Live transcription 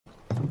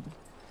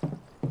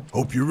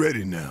Hope you're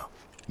ready now.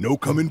 No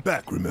coming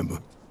back, remember?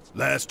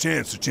 Last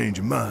chance to change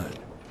your mind.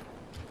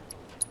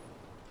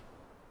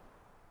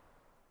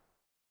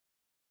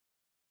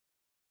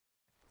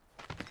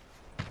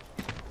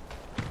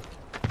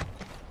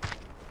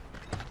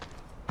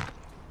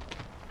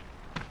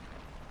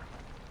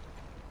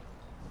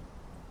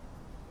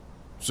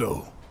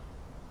 So,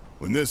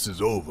 when this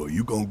is over,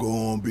 you gonna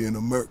go on being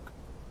a merc?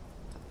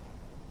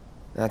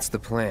 That's the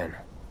plan.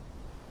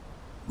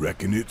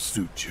 Reckon it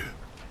suits you.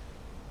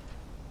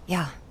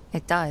 Yeah,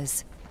 it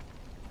does.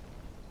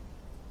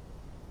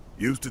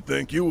 Used to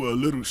think you were a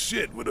little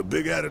shit with a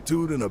big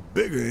attitude and a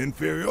bigger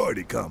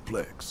inferiority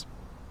complex.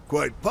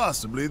 Quite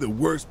possibly the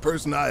worst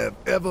person I have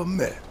ever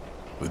met.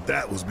 But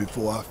that was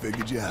before I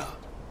figured you out.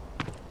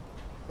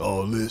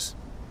 All this,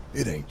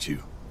 it ain't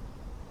you.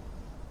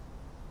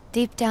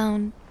 Deep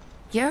down,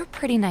 you're a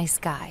pretty nice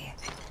guy.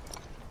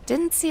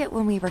 Didn't see it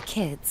when we were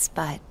kids,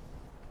 but...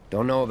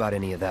 Don't know about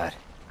any of that.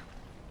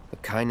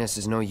 But kindness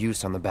is no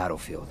use on the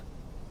battlefield.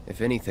 If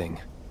anything,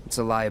 it's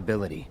a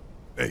liability.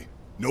 Hey,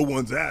 no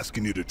one's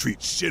asking you to treat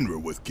Shinra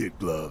with kid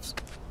gloves.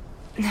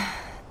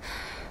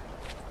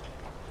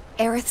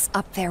 Aerith's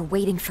up there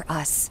waiting for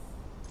us.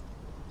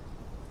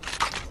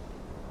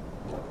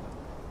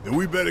 Then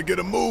we better get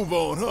a move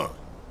on, huh?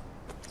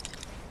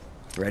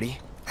 Ready?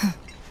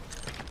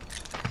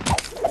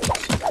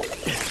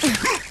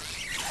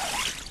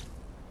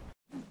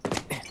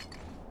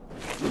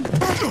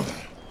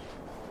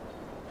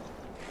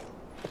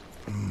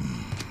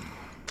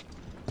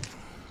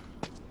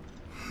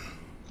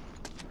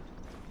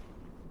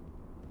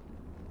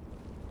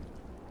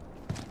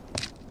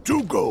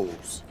 Two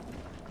goals.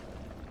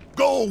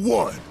 Goal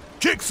 1,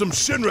 kick some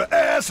Shinra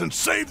ass and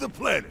save the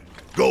planet.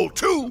 Goal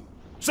 2,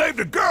 save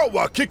the girl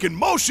while kicking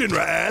more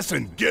Shinra ass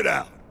and get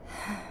out.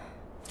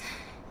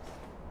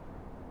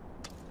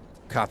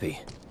 Copy.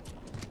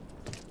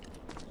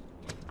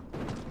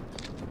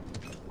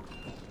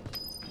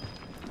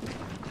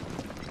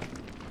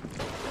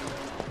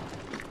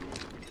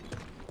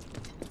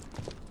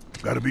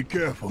 Gotta be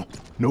careful.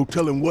 No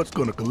telling what's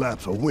gonna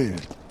collapse or when.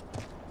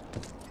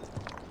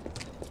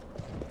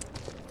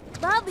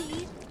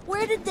 Bobby,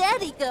 where did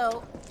Daddy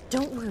go?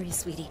 Don't worry,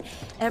 sweetie.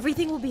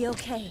 Everything will be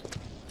okay.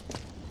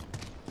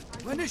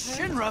 When is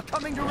Shinra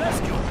coming to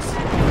rescue us?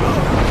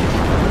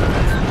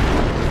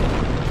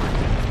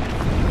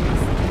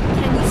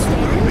 Can you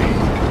stand?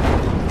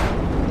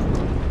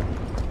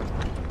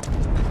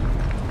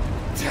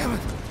 Damn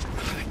it!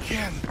 Not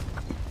again.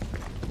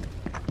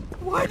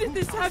 Why did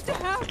this have to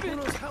happen? Who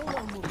knows how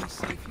long we'll be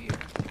safe here?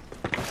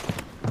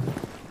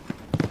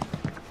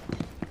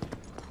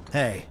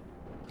 Hey,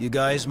 you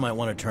guys might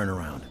want to turn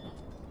around.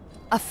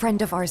 A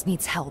friend of ours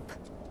needs help.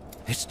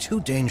 It's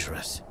too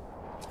dangerous.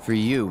 For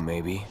you,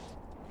 maybe.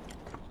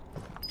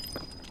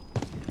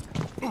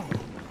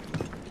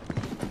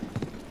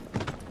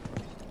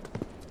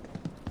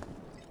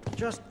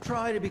 Just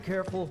try to be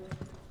careful.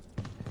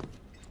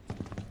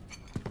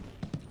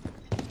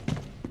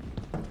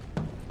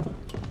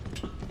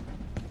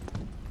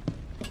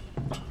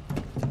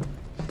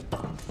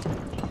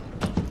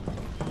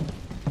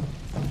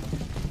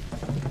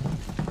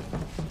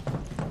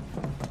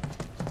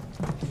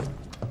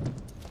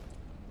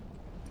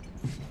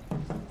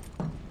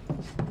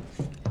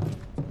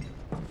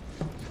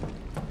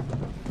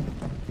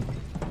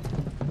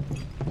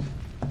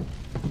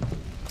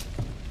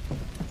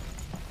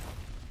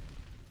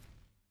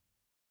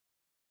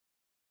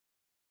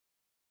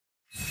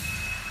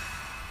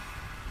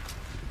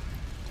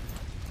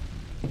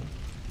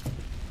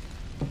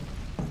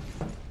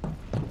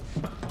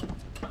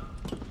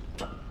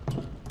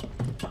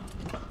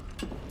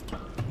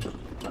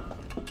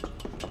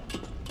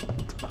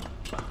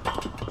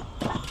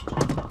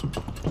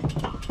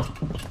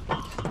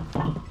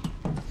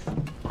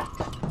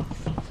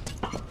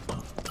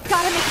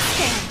 Gotta make a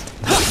stand.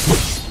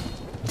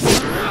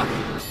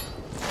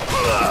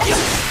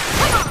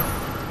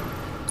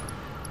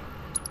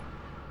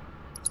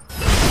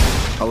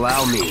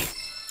 Allow me.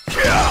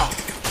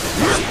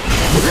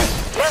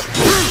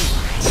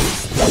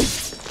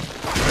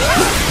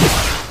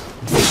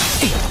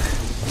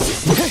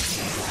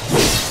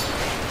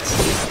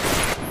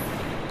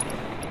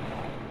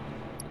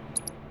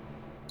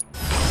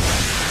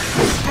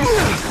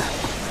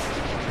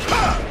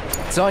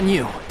 It's on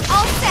you.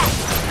 All set!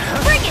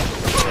 Bring it!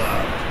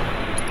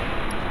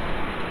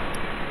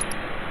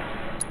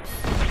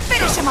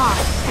 Finish him off!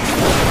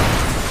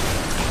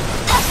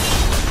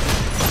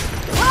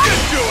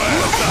 Get your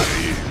ass out of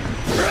here!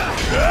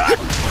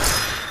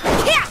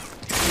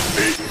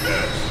 Eat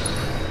this!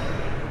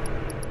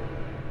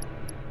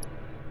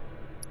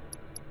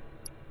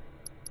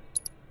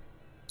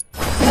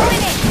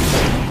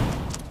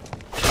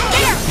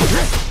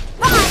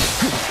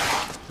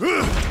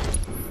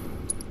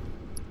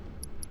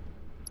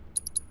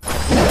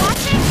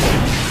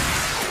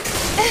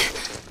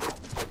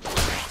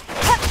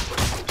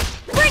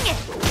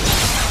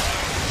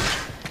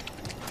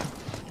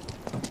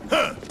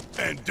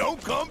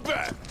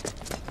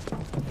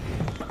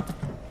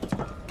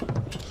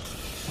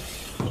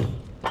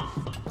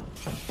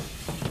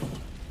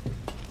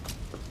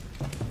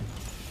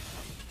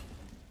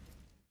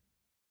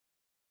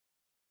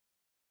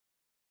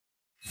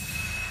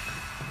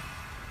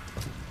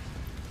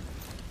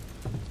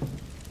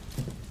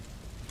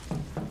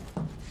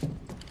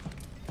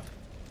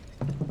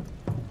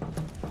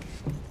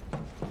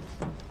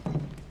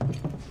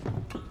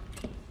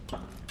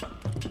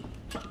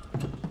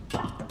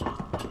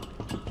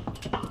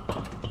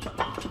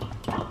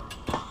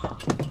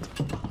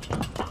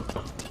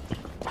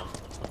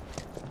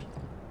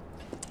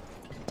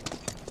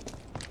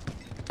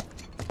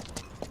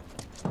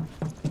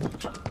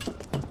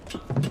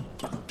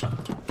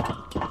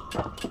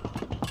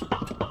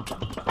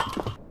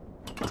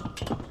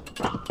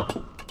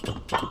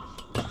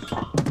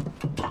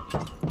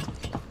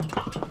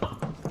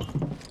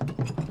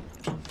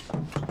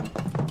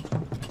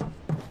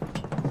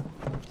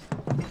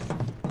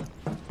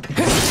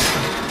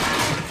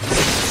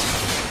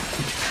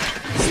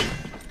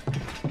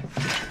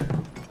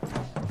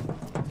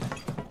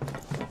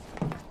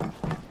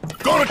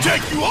 gonna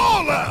take you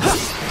all out!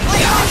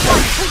 Lay on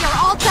one till you're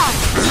all done!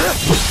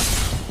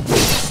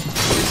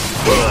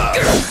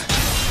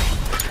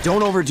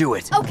 Don't overdo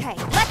it. Okay,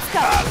 let's go!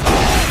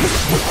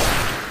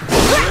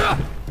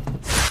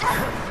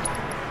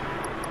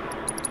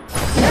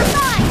 You're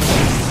fine!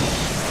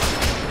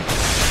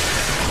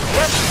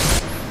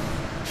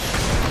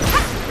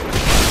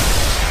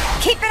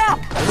 Keep it up!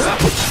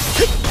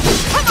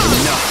 Come on,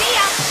 see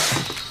ya!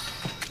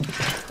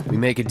 We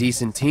make a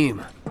decent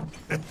team.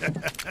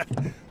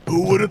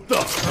 Who would have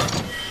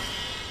thought?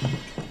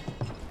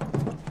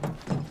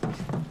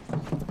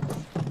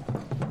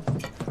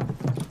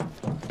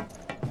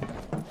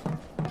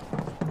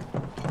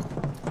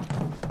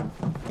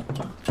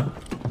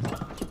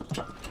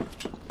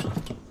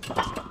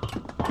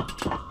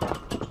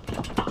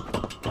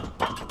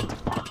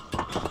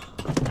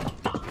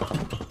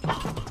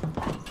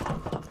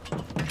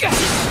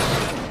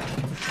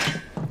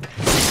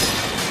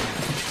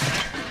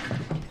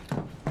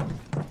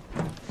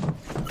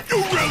 You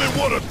really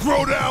want to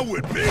throw down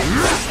with me?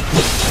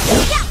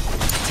 Yeah!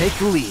 Take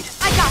the lead.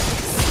 I got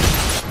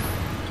this!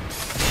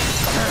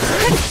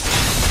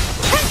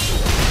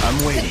 I'm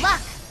Good waiting.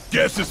 luck!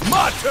 Guess it's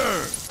my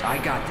turn! I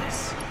got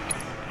this.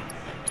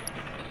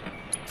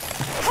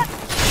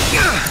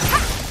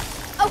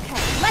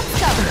 Okay, let's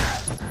go!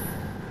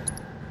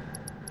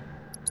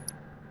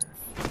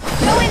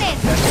 Going in!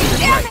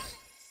 Damn it!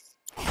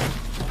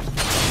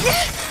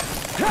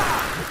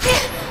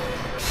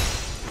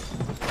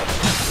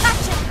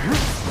 Gotcha!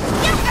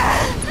 You're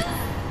fine!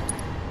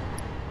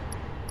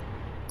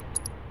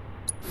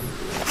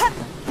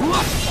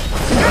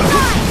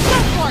 Go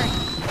for it!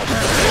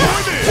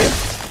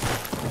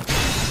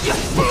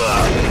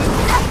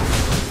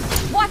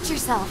 Watch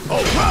yourself!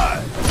 All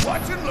right,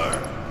 watch and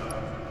learn.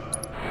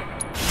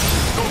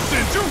 Don't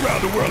send you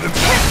around the world and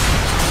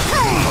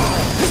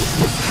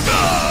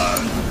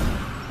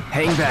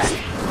Hang back.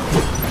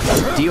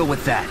 Deal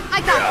with that. I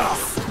got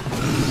this!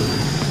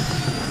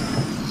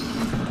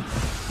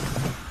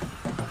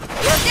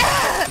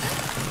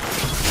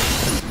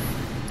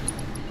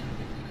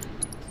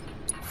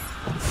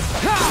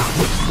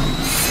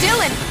 Still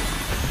in!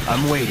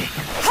 I'm waiting.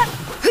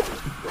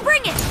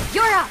 Bring it!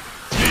 You're up!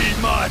 need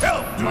my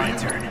help, do My you?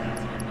 turn.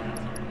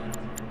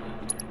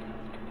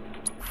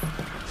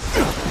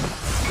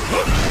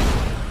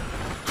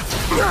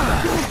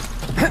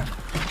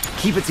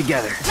 Keep it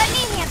together. Let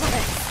me handle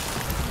this!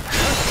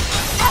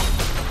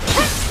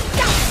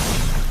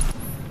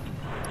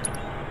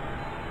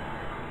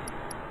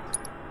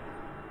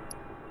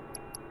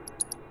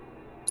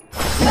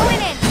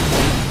 Going in!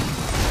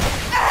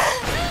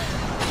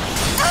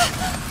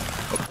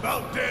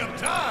 About damn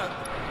time.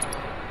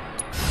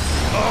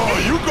 Oh,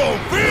 you gon'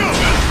 feel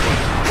this!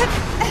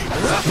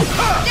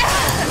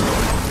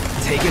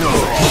 Take it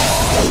over.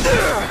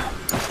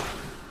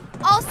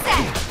 All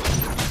set!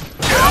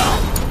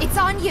 It's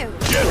on you!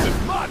 Guess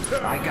it's my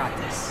turn. I got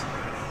this.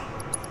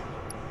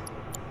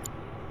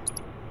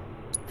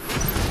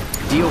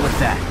 Deal with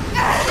that.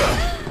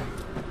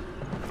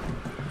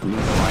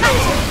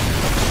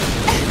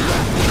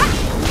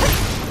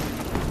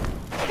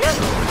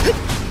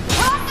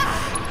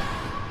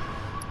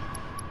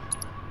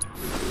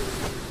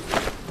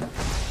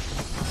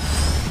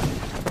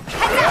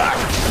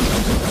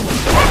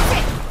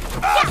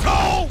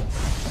 Asshole!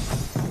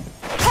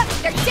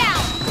 They're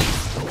down!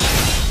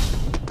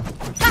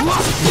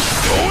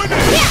 Going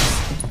in!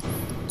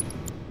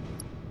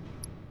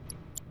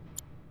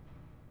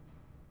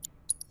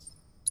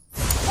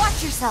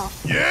 Watch yourself!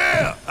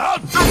 Yeah, I'll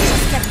do I'm it.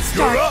 just getting You're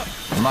started! up.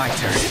 My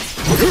turn.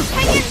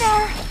 Hang in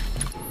there!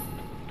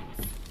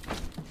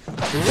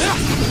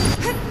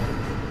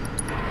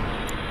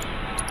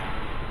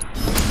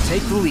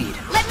 Take the lead.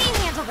 Let me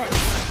handle this!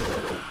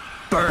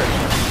 Burn.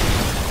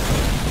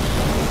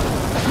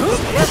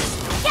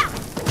 Yeah! Yeah!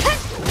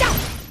 Gotcha! Yeah!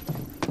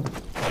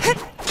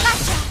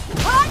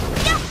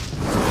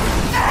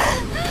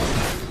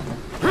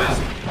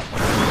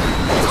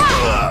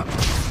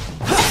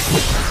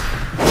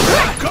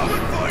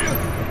 Coming for you.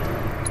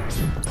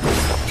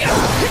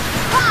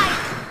 Bye!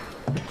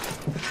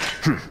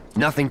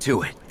 Nothing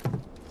to it.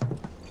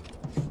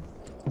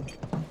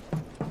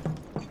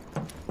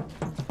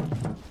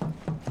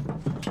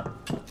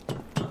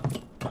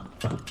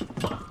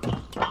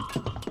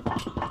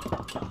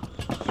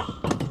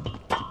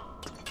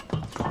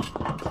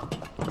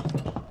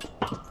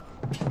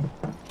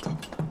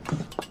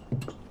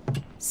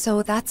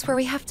 So that's where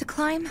we have to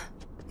climb?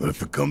 What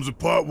if it comes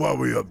apart while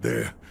we're up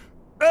there?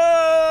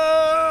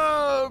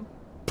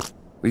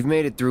 We've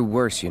made it through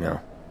worse, you know.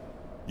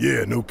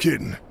 Yeah, no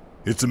kidding.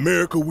 It's a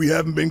miracle we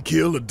haven't been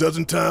killed a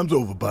dozen times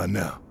over by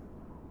now.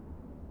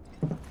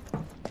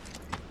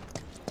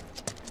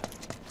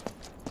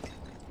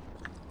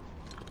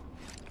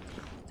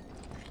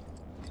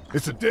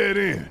 It's a dead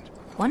end.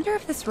 Wonder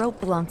if this rope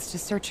belongs to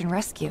search and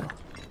rescue.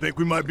 Think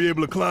we might be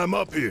able to climb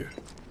up here.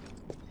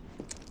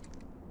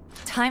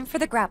 Time for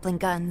the grappling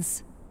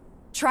guns.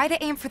 Try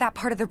to aim for that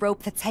part of the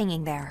rope that's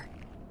hanging there.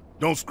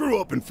 Don't screw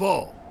up and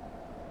fall.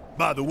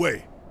 By the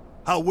way,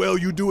 How well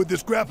you do with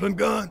this grappling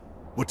gun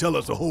will tell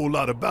us a whole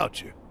lot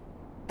about you.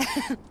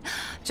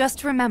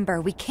 Just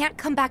remember, we can't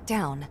come back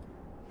down.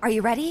 Are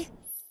you ready?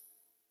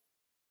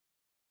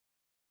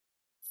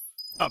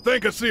 I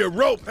think I see a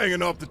rope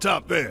hanging off the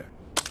top there.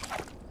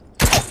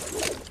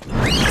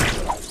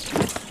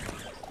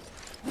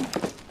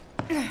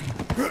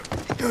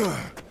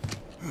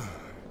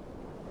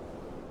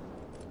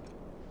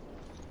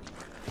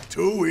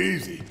 Too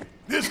easy.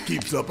 This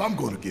keeps up, I'm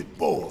gonna get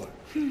bored.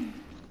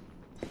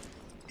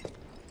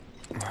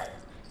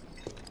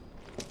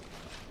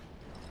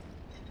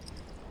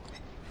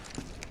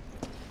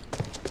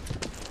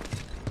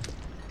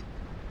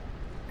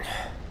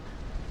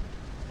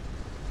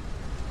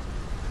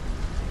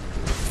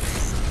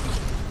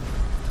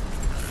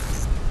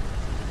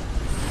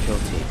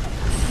 Guilty.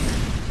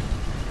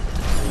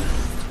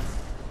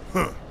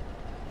 Huh.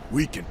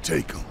 We can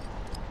take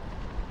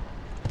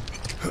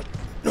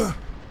them.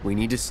 We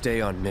need to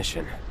stay on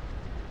mission.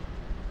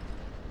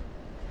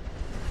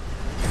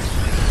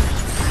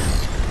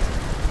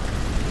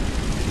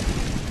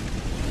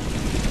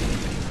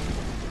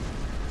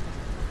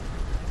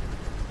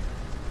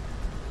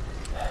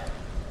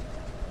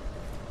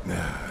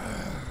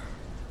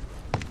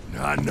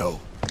 I know.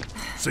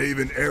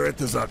 Saving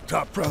Aerith is our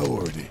top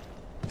priority.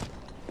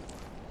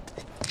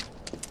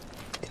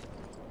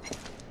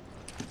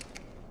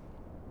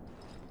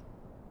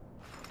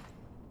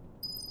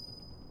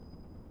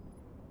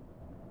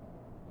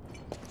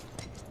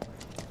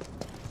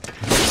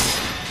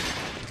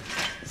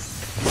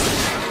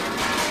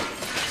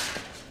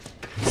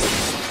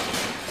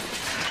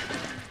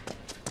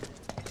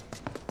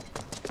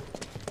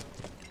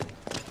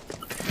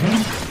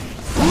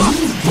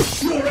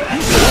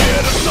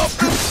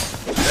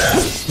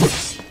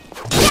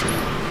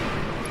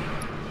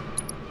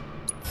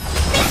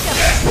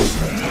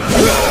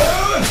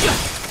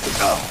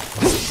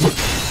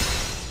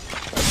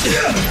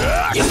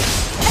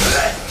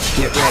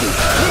 Get ready.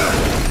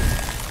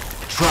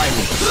 Try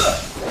me.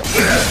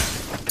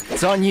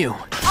 It's on you.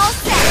 All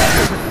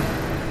set!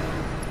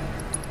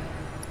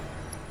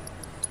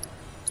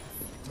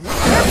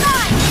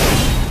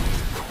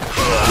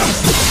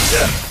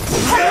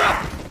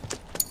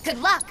 Good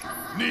luck!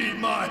 Need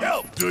my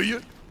help, do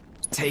you?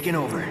 Taking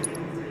over.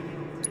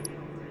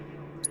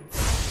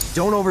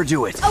 Don't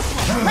overdo it.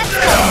 Okay, let's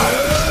go!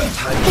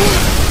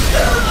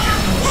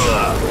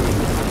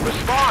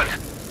 Respond!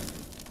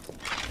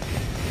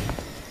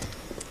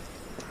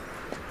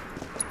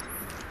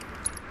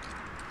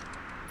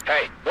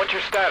 Hey, what's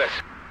your status?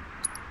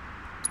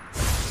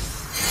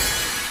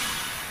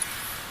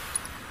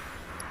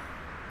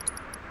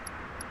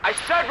 I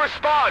said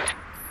respond!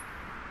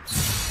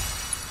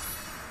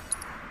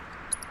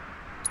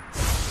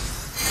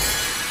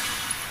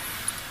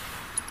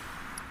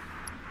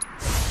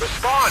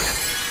 Respond!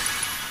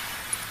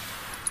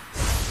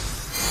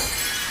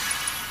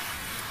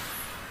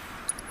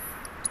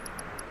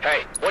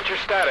 Hey, what's your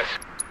status?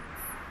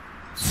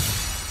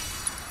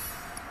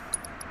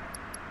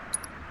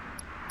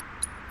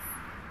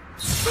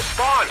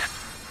 Respond!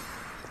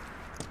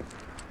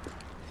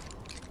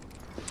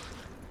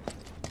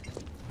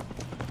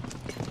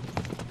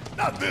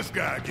 Not this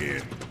guy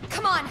again.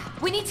 Come on,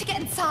 we need to get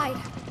inside.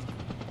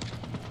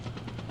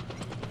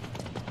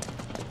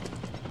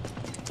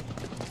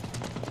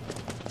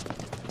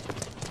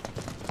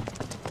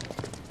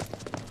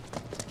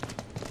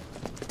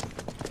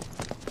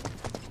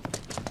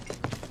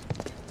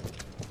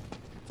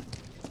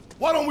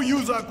 Why don't we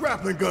use our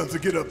grappling guns to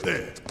get up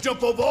there?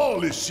 Jump over all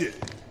this shit.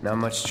 Not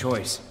much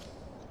choice.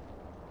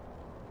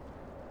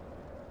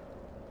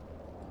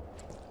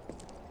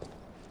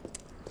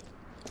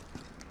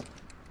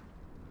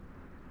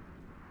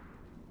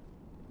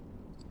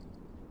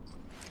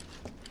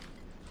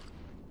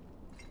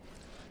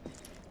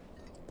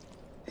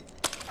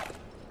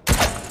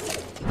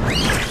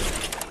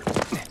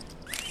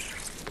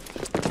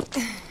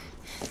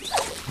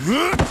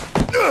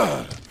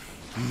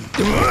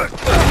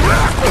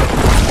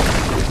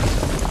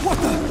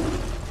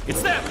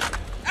 It's them!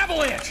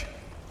 Avalanche!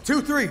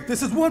 2-3,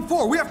 this is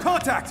 1-4, we have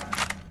contact!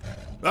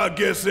 I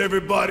guess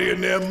everybody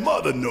and their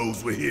mother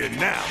knows we're here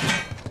now.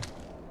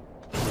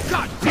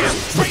 Goddamn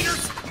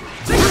traitors!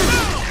 Take them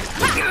out!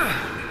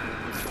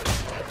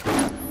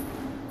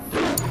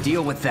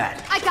 Deal with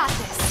that. I got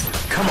this.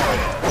 Come on.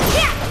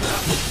 Yeah!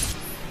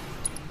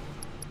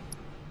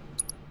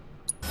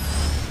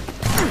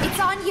 It's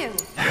on you.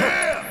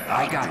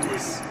 I got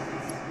this.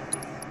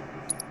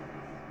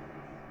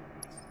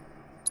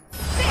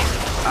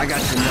 I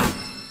got your number.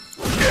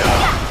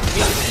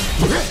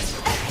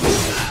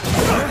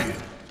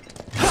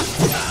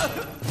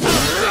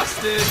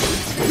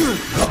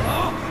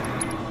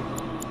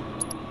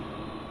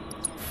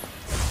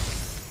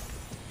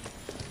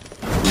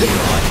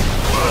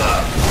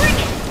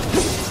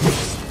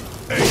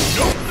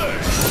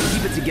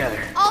 Keep it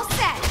together. All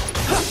set.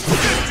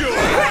 Get your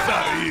ass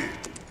out of here.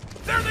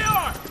 There they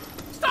are!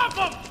 Stop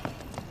them!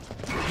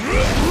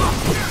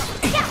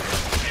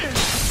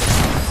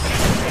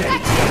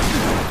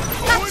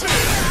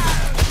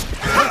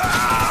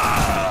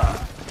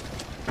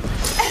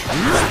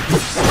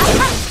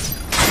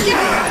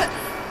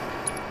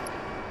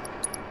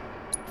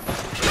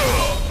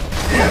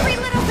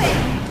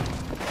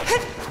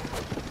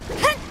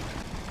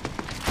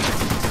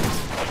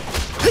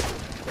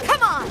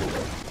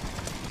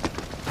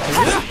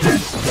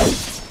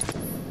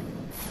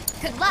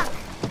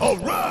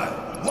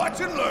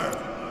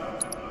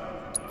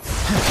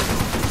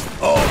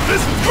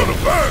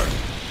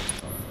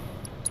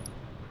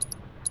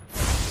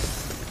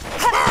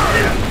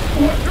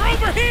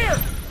 They're here!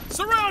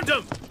 Surround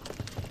them!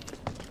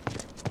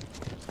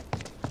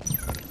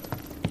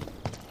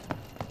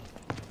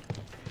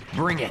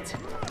 Bring it.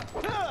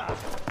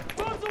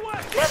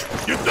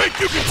 You think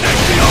you can take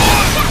me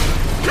on?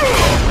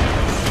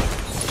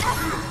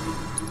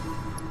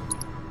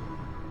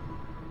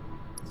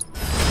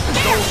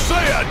 Don't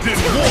say I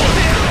didn't warn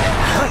you!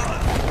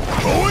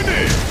 Going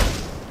in!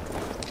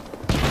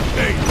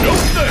 Ain't no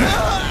thing!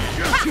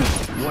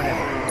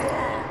 Whatever.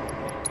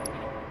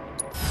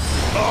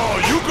 Oh,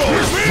 you go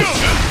real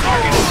good!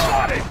 Target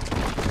spotted!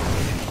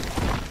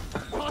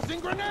 Tossing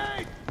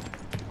grenade!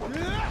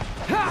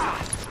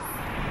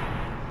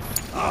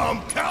 I'm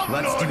counting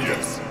Let's on do you!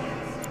 this.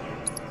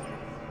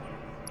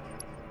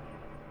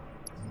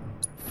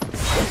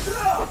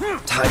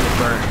 Time to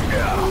burn.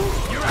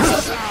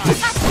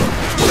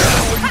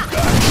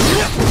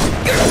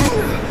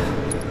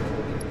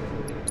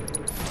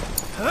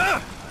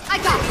 I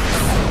got it.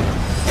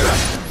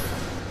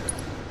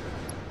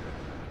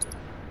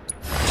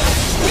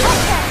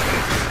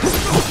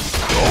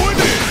 Going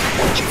in!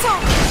 It's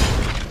on.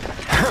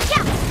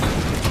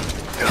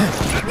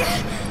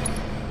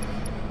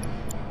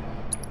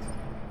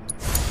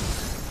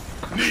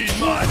 Need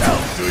my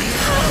help, do you?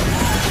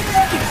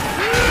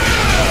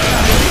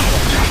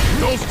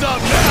 Don't stop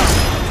now!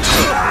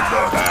 What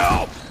the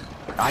hell?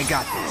 I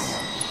got this.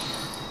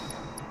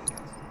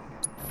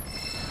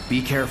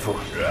 Be careful.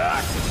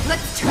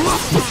 Let's turn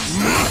this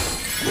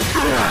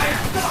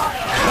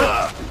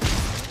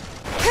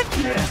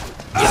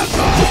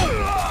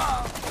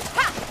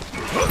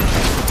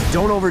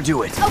Don't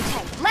overdo it. around.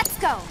 Okay, let's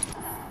go.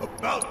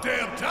 About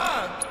damn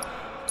time!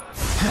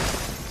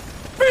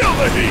 Feel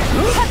the heat!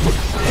 Suck it!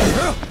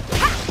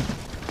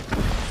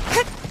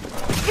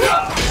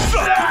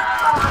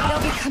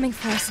 They'll be coming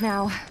for us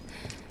now.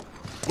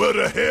 Where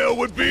the hell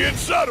would being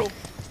subtle?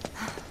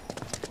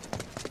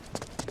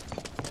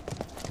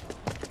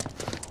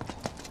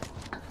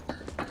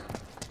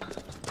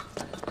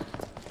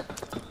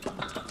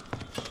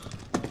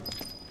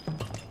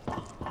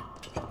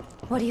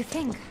 What do you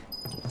think?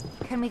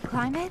 Can we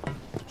climb it?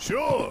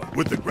 Sure,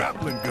 with the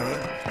grappling gun.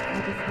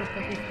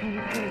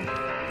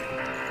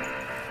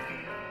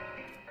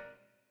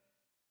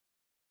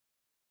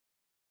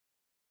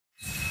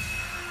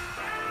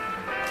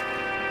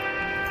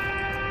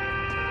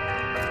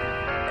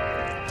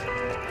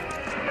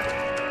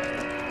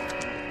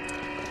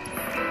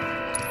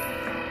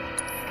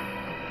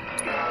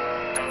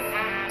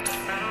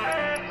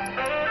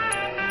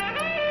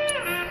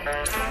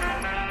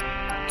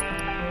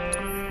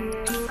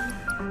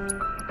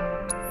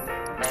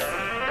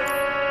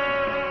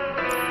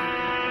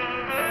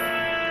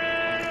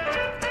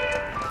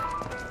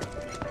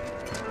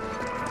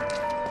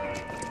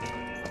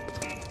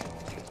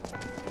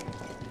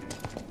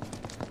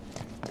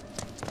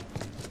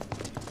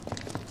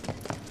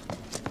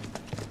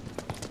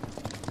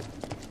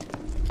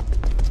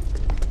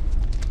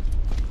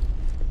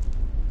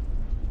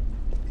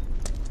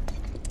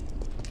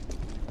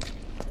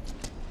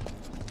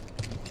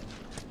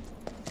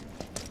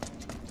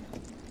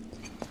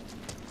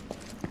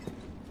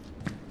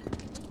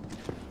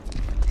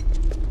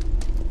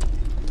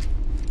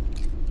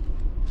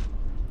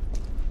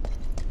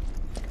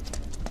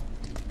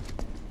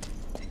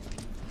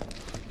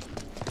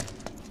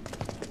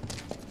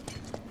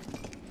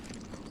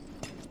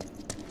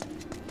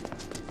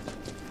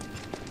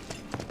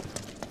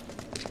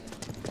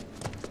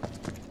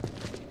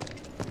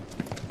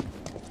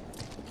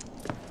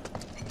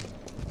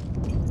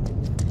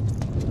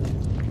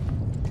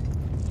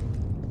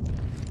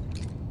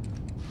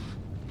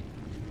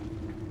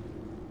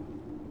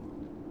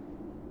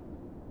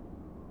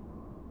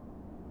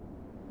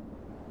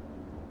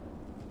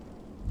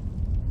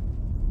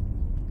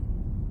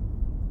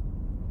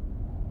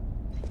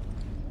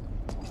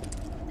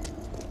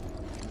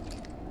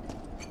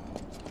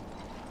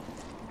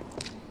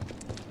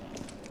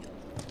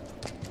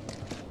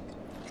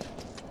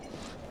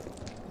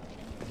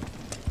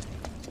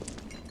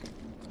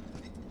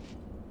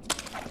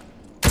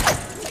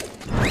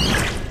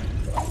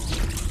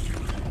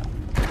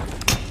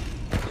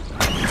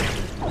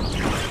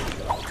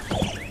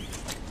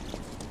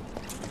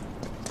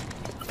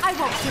 I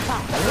won't give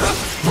up.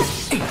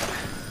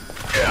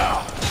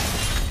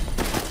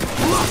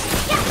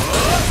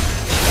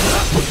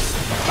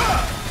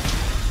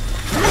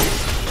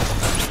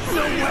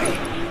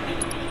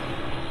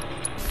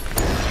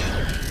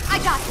 I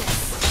got this.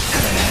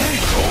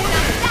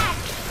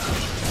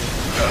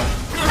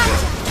 Now that.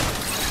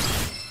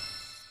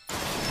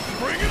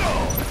 Bring it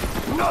on!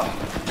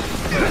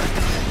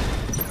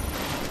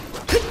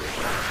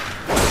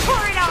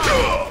 Pour it on.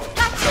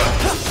 Gotcha.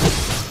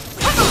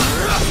 Come on.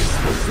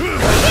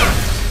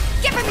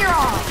 Give him your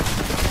all.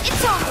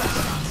 It's over.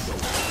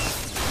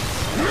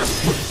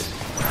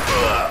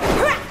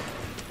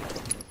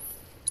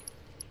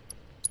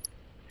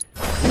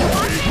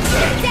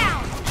 Get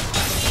down.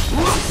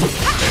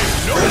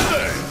 No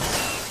thing!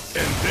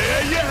 And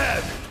there you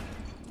have it!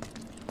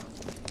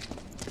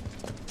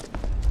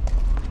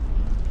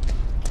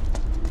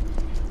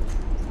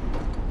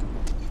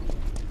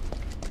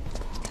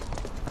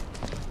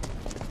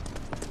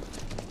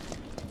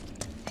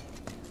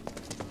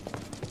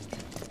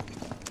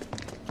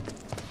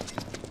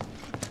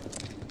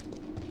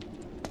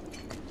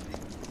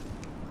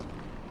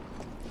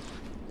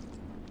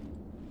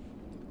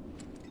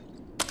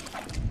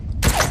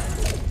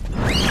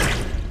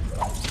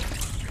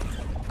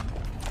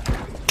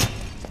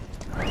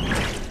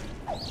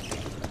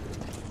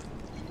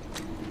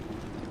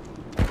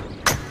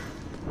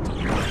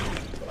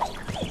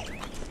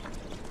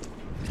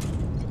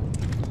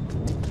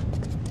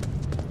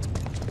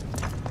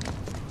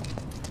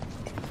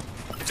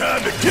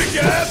 to kick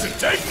your ass and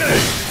take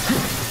names.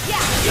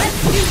 Yeah,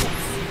 let's do this.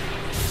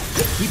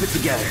 Keep it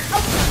together.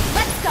 Okay,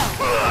 let's go.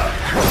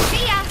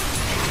 See ya.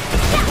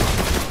 Yeah.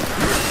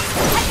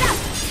 Heads up.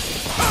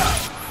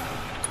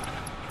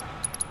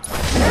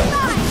 You're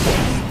fine.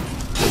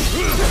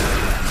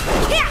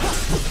 Yeah.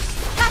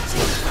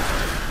 Gotcha.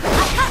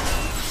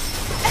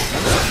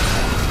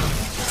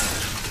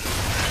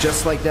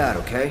 Just like that,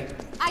 okay?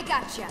 I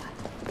gotcha.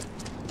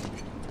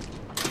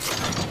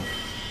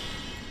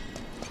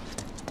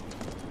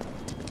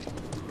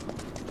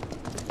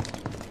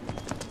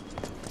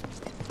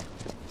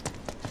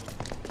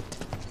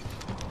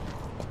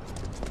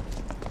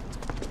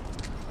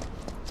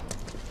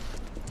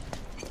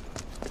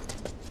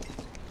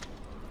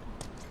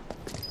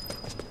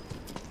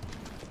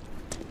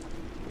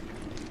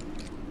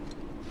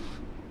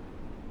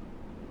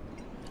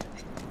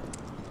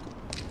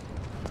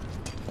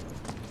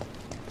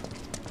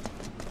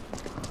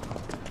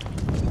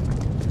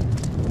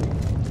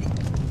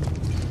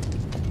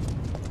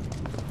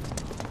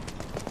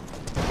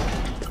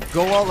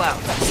 Go all out.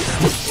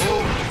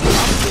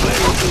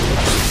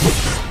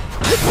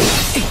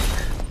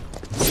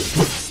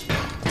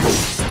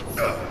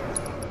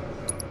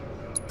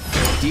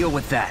 Deal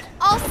with that.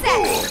 All set.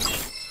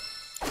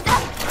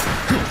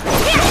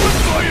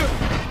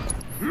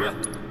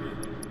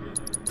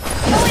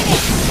 Going in.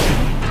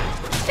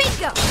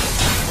 Bingo.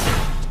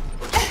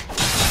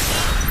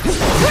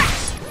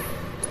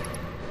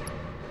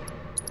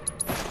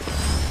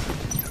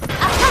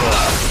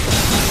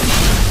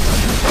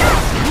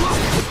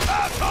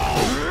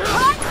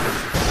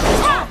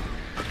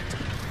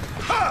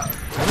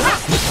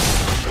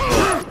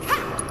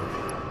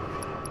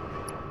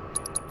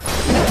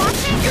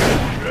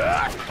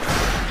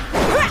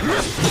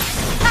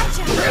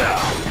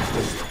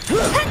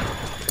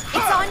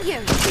 It's on you.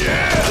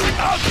 Yeah!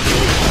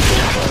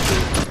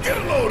 Get a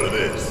load of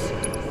this!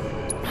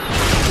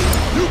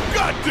 You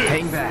got this!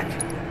 Hang back.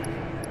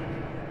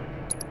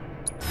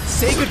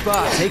 Say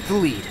goodbye. Take the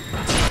lead.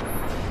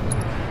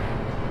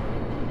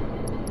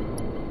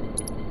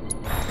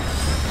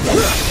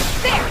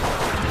 There.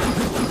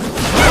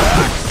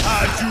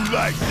 How'd you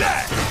like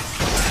that?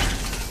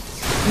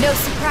 No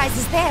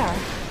surprises there.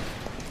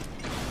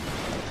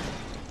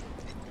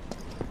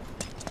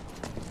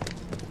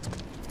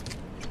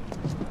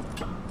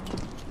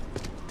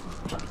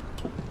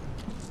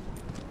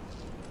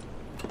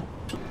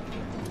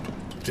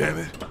 Damn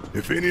it.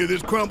 If any of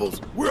this crumbles,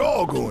 we're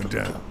all going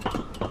down.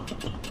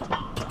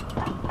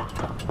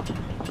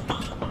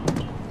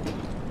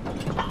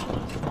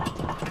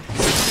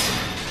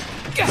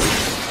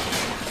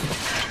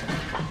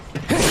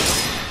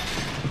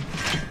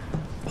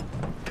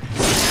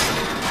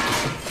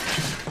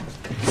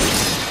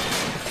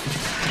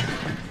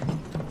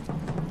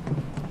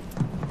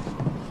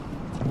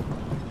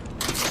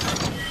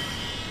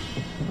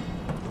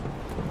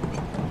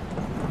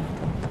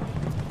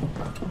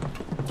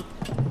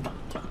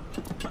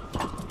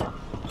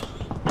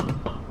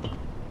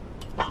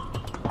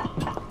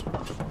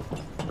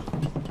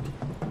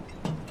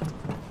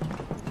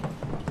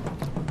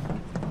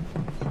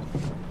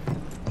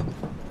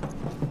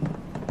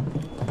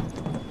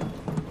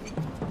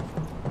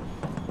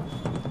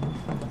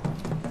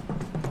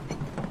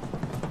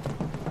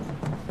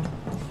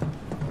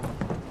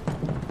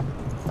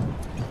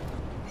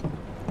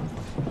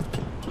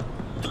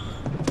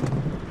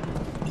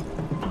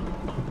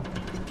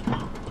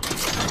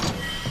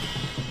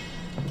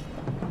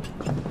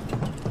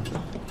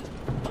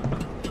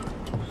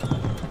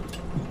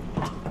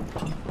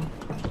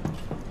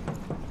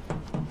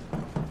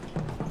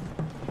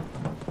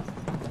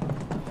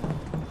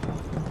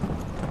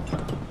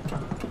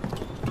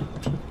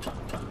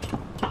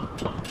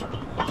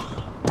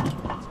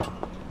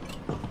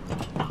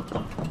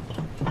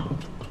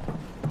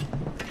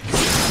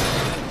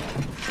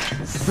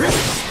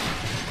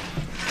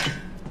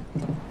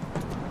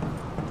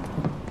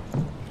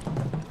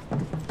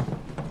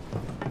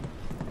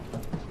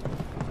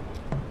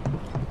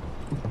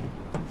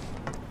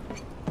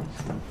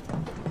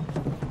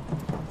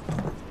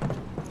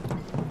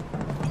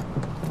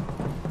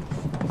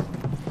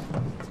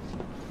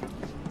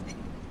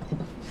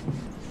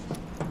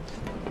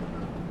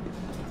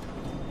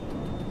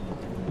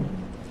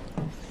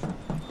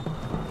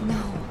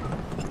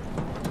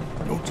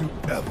 Don't you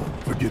ever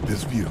forget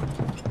this view.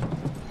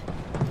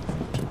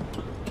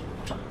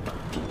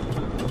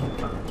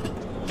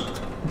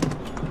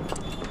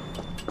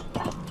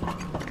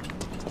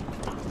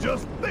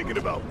 Just thinking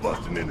about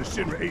busting into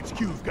Shinra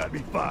HQ's got me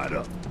fired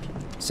up.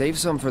 Save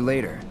some for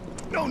later.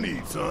 No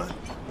need, son.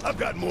 I've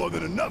got more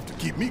than enough to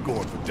keep me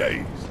going for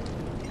days.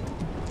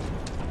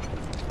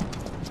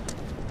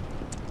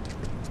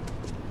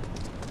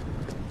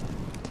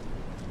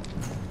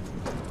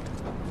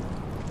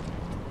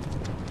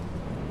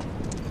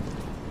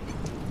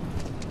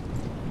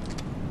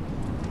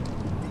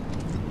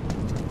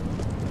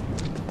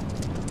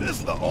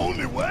 This the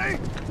only way?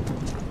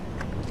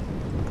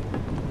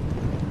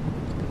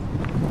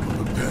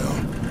 Look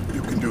down.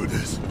 You can do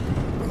this.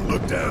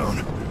 Look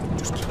down.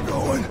 Just keep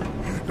going.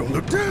 Don't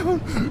look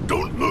down!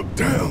 Don't look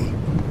down!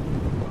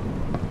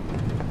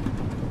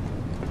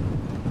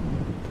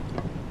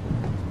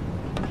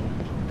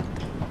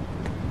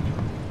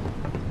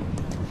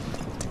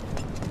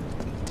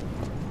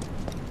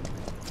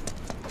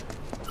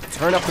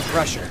 Turn up the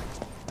pressure.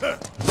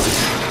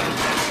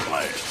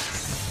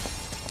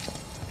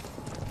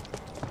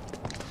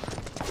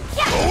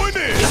 Going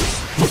in!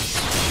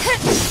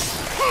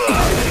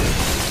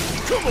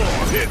 Come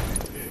on, hit me!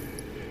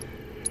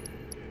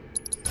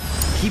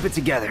 Keep it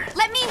together.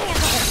 Let me handle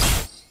it.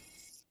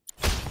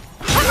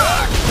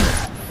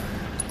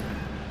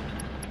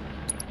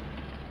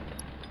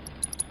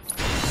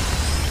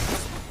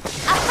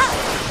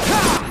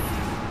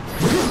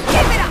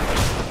 Keep it up.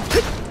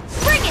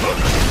 Bring it.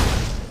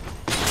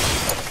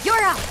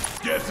 You're up.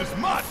 Guess it's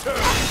my turn!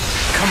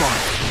 Come on.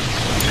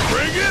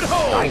 Bring it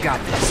home! I got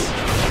this.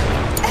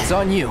 It's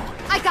on you.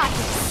 I got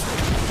this.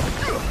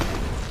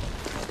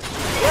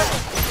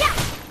 Yeah.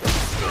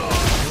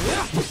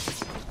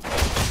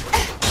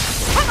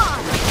 Come on.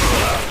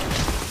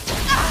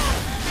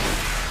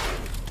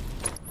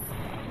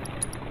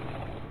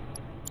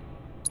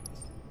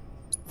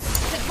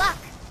 Good luck.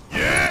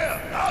 Yeah,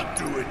 I'll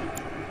do it!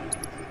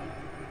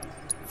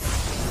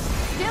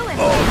 Doing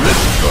Oh, it. this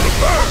is gonna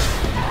burn!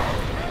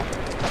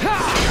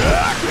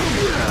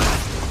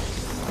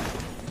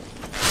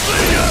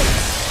 See ya!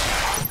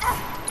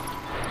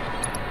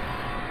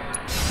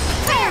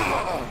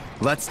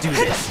 Let's do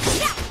this.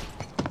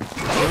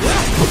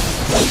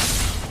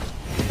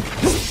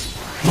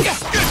 Get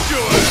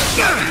your ass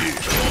out of here!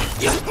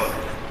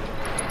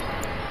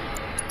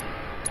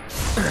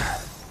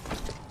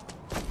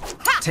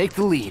 Take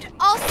the lead.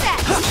 All set.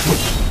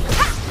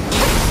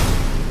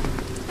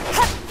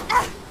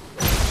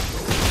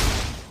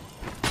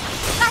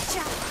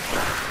 Gotcha.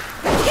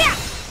 Here.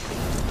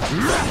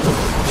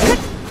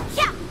 Yeah.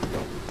 Yeah.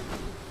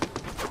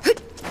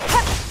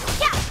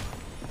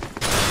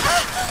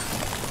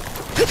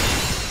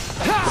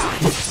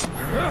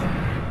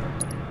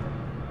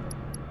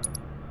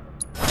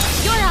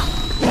 You're up.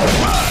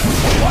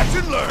 Watch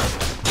and learn!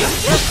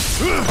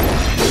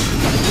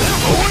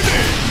 Going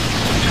in!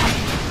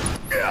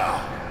 Yeah!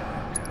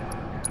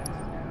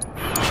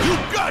 You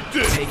got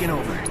this! Taking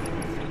over.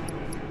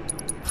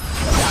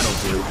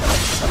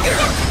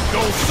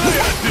 Don't say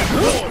I didn't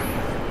warn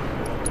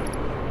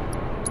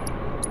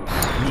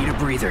you! Need a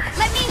breather.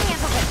 Let me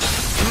handle it.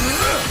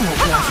 Won't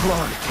last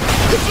long.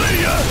 See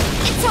ya!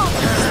 It's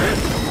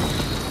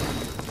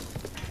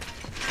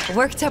over.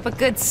 Worked up a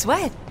good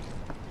sweat.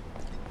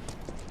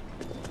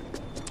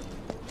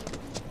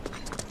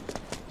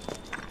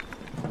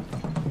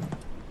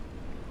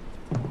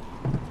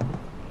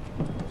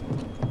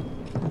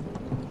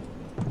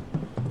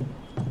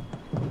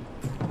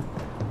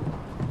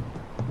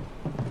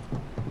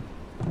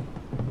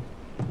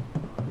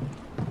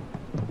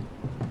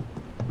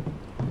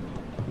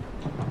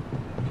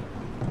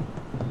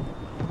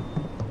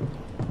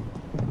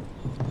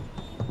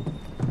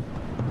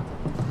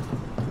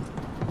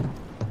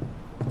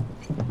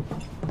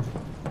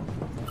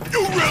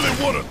 You really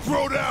want to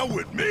throw down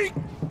with me?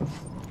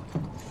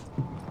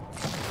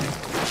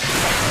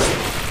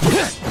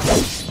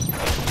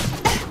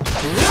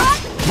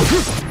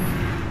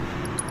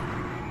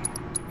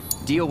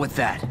 Deal with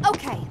that.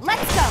 Okay,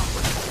 let's go.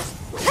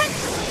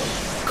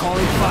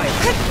 Calling fire.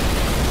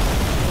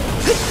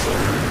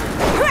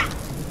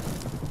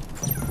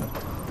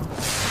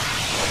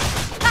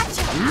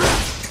 Gotcha.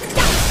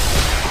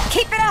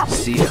 Keep it up.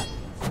 See ya.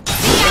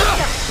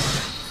 Fiesta.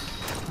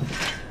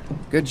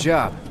 Good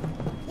job.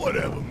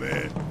 Whatever,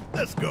 man.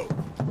 Let's go.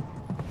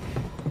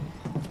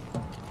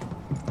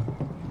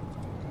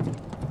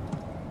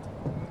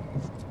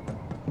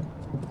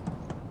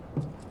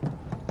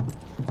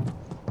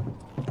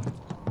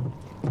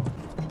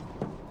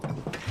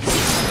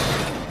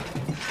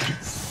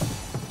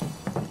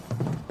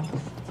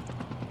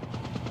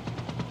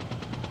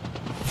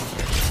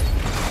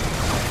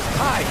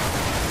 Hi.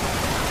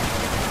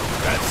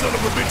 That son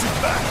of a bitch is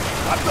back.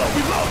 I thought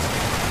we lost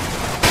him.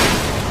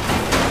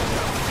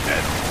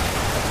 Damn it.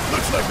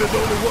 Looks like there's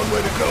only one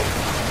way to go.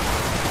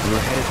 We were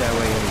headed that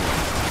way anyway.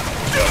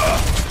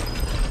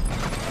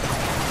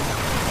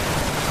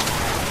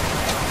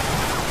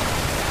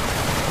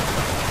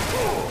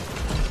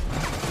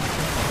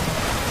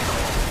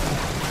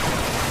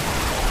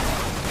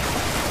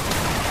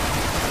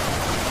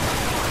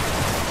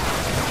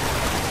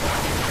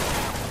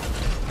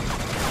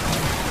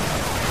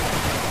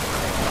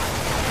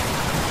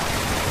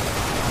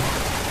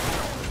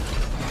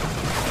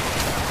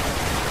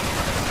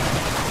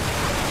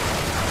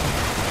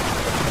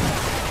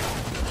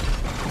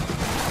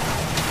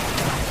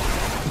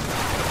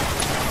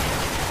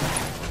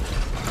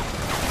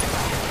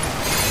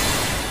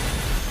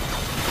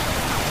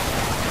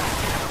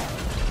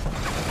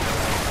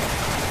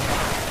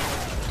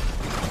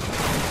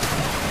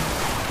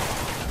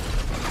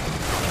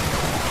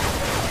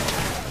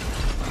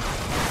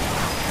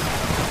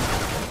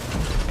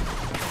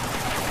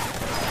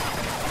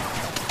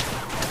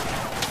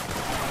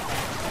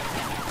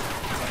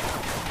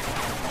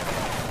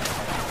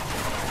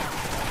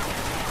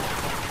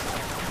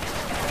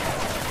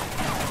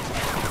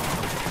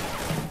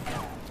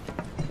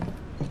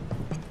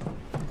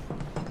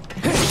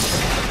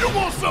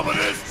 Want some of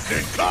this?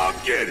 Then come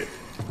get it!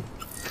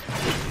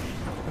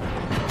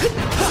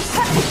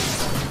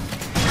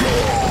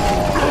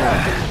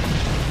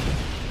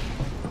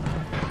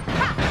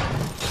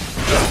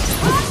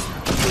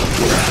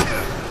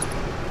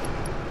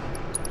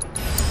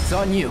 It's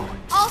on you.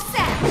 All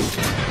set.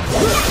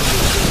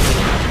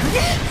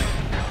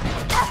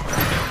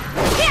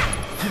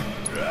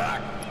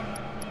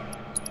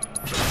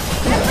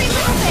 Every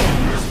little bit.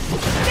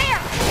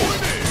 There.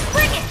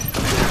 Bring it.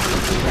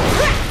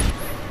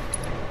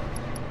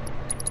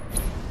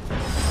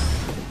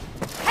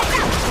 Heads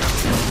up.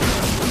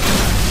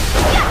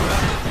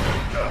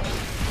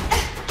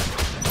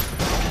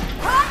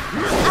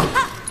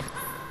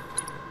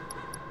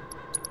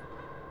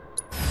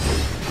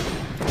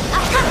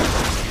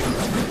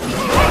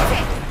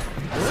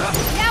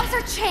 Now's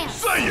our chance.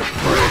 Say your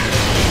prayers!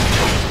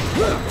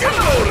 Get a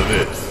load of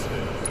this!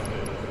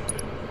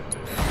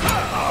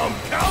 I'm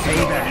counting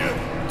on you!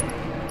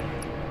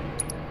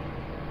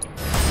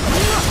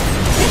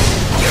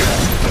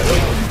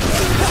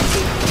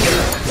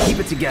 Keep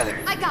it together.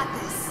 I got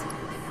this.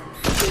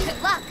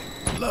 Good luck.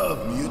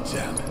 Love me a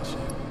challenge.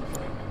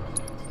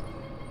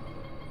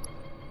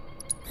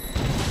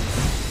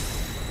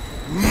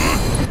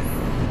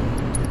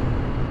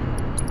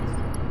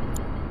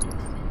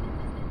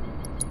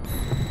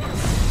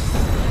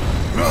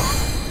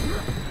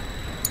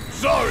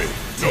 Sorry,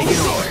 no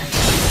sorry.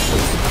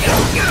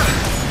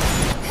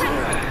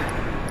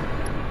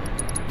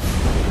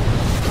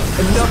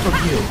 Enough of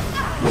you.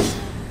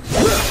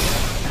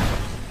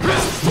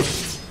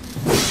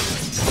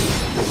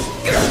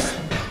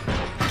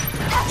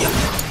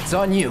 It's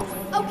on you.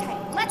 Okay,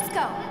 let's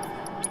go.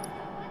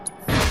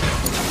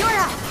 You're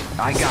up.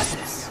 I got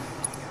this.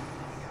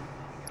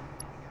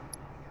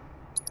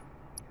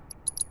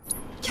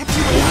 Kept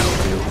you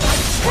waiting.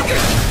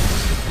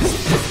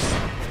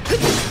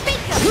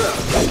 Bingo.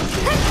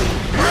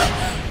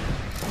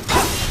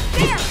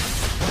 There.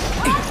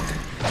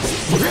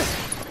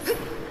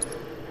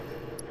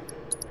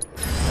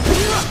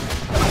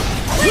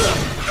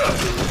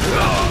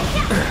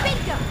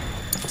 Bingo.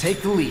 Take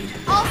the lead.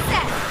 All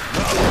set.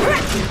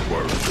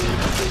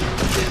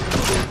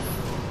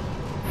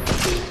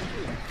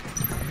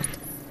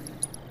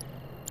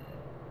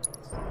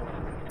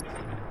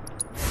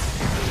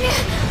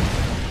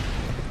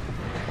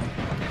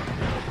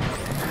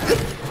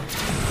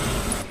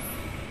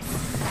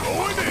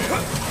 Going in!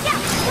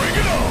 Bring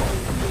it on!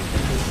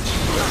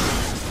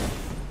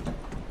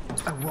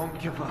 I won't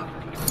give up.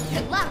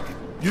 Good luck.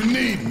 You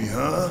need me,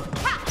 huh?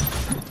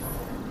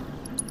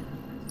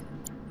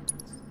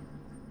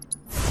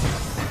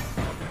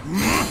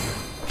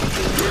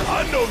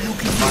 I know you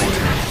can do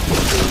it!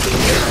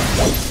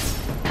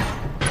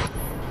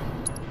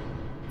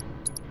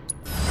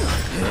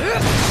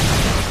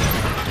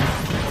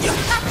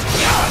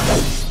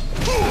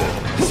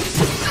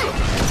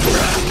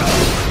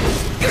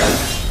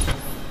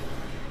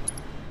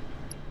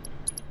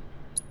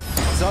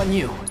 It's on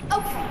you.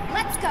 Okay,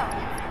 let's go.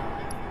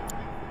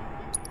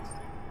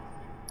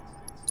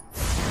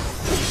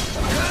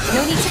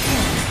 No need to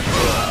panic.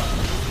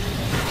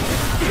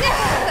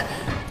 There.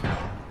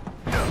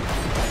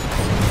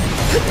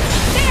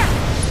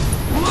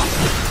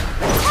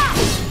 Ha.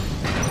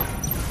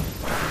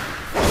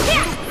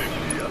 Yeah.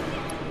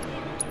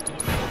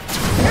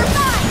 You're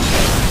fine.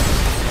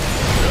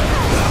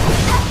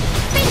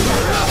 Bingo.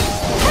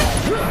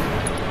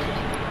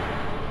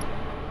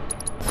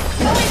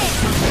 Going in.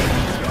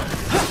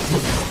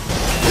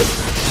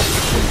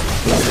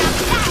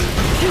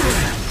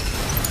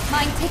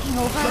 Mind taking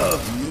over?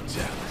 Love me a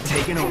challenge.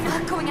 Taking I'm over.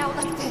 not going out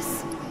like this.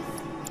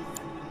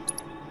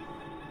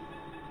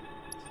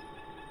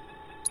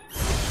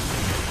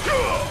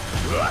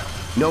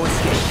 No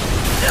escape.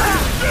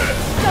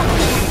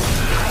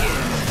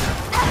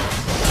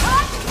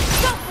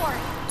 Go for it.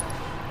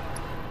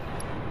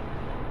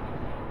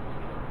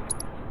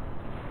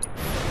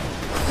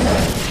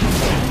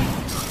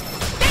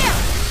 There!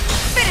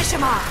 Finish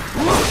him off!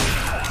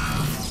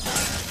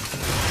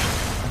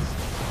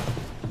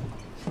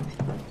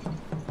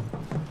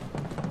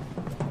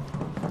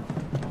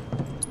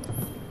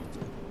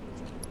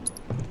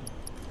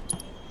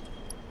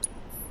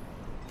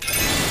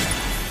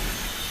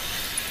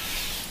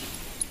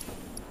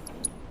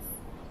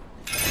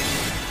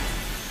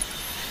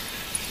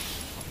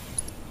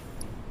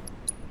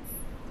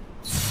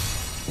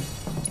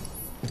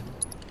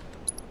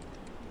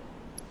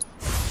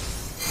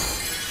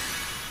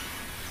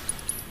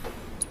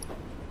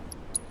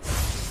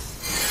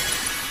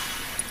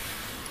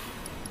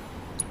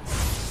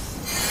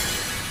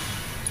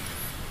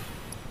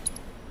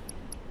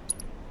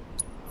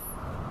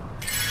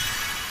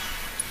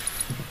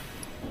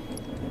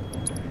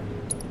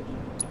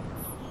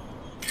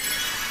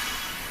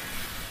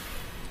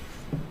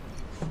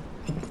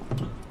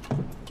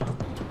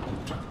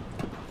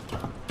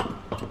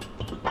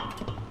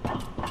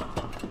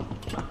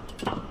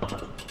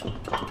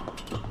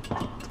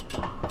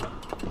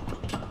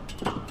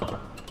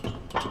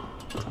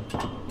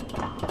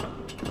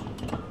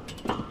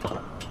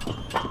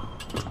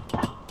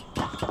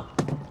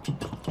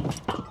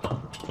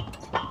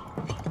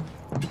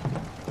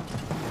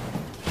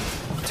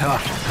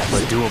 Tough,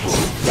 but doable.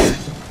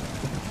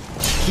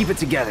 Keep it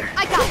together.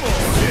 I got this.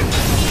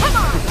 Come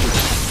on!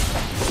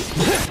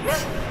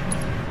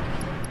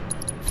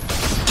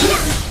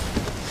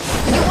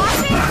 You want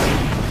it?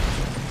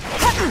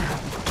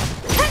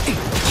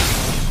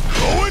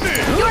 Going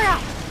in! You're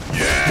up!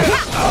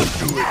 Yeah! I'll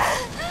do it!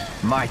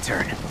 My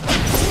turn.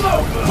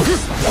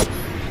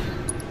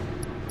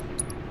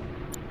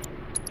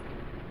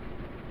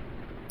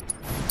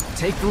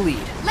 Take the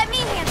lead. Let me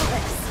handle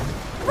this.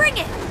 Bring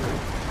it!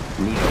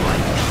 Need a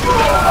light.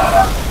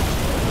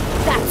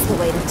 That's the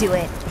way to do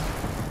it.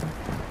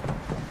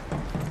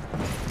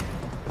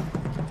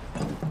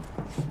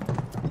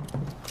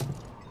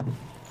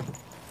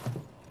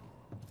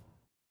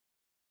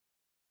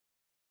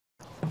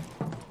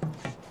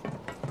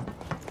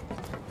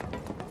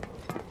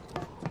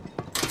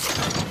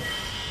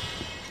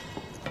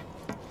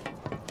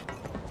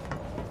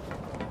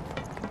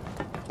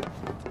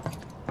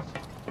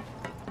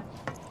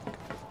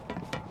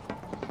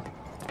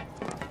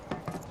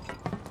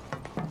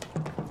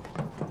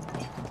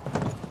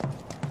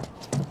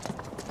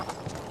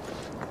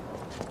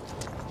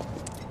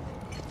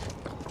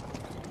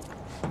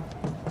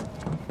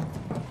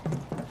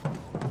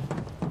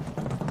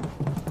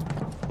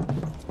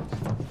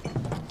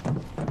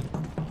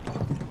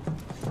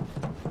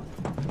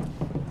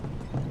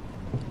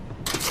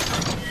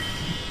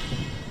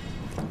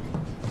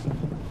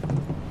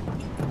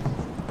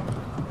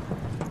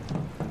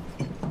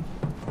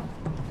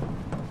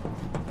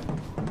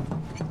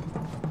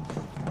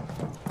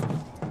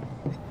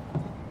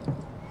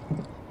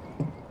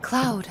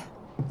 Cloud.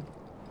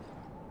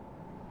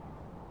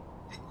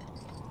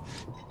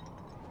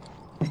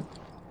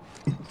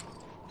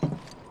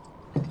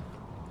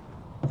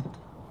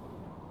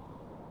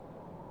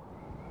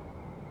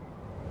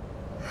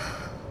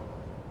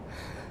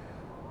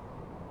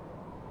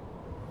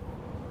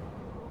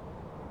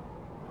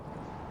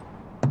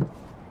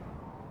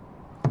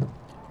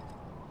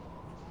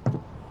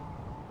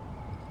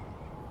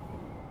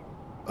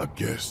 I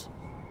guess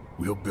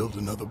we'll build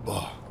another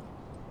bar.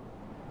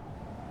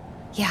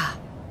 Yeah.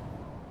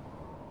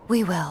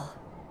 We will.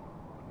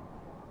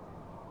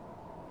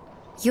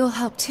 You'll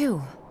help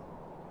too,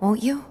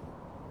 won't you?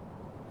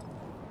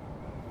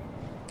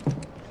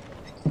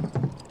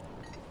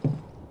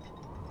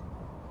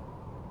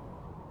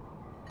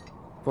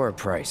 For a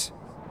price.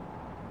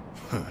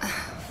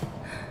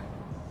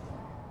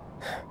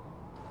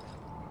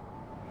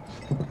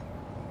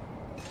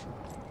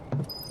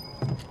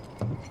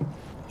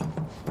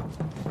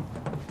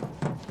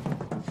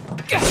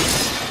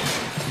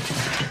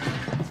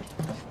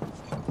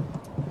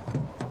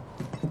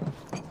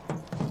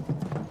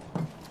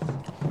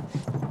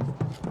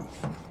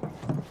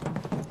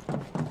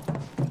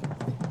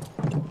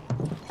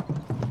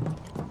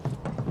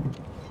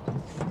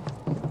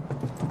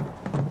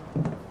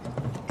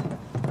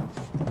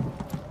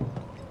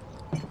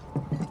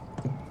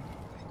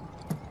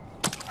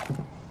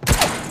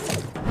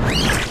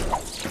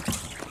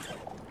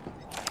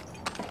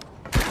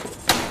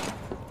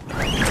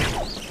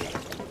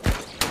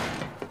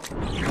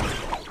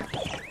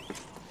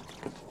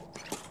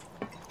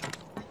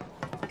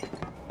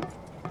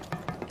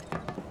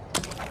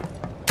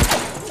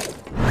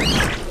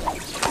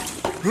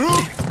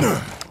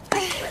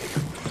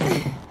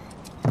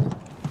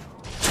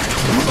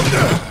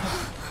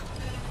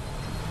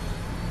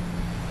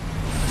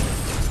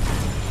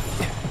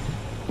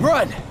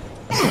 Run!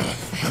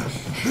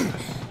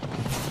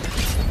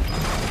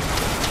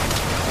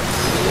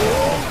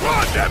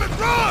 Run, damn it,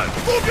 run!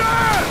 Move your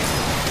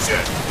ass!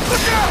 Shit,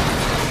 look out!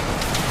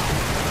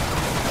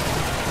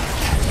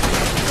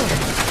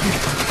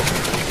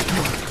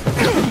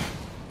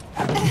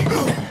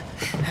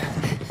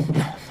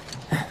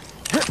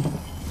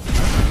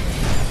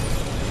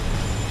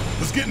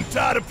 Was getting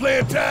tired of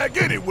playing tag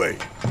anyway.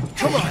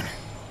 Come on!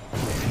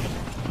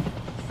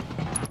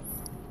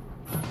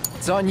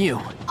 It's on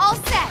you. All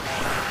set!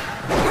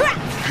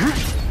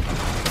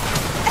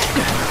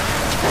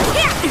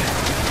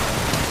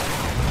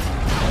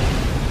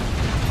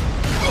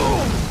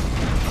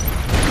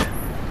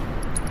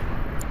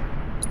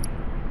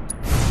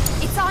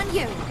 It's on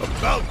you!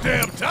 About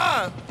damn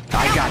time!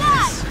 I got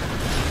this.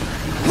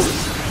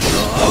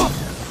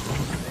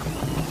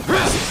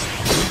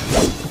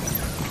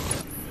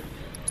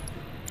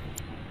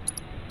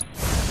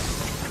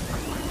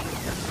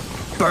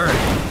 Burn.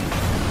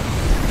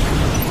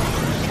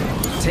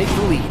 Take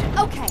the lead.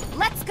 Okay,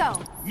 let's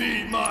go!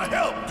 Need my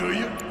help, do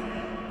you?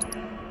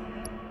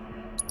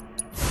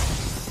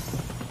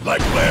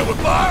 Like playing with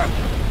fire?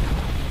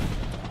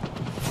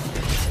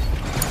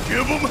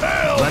 Give them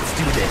hell! Let's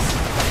do this.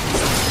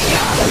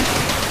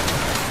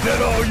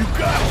 That all you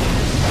got?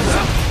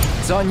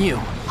 It's on you.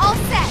 All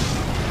set!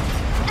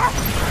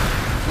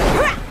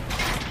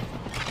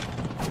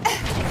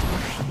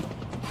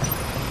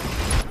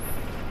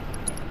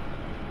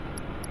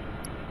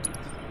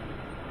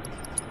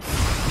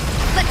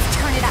 Let's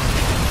turn it up!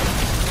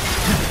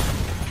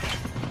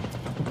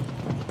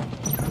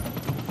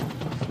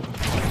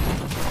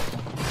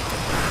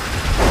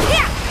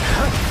 Yeah!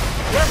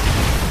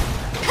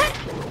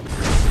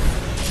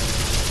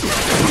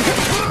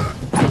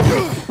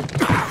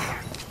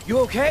 You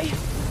okay?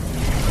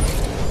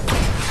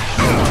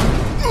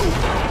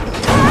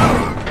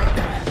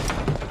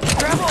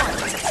 Grab on!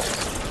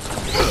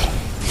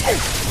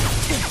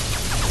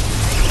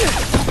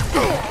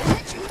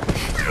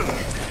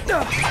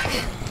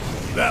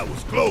 That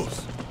was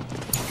close.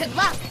 Good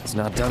luck. It's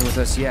not done with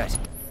us yet.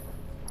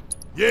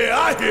 Yeah,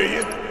 I hear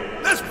you.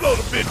 Let's blow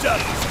the bitch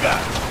out of the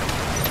sky.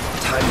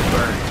 Time to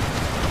burn.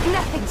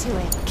 Nothing to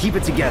it. Keep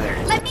it together.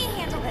 Let me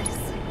handle this.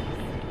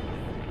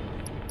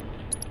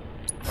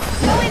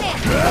 Going in.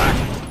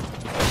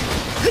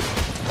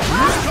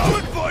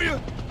 Coming for you.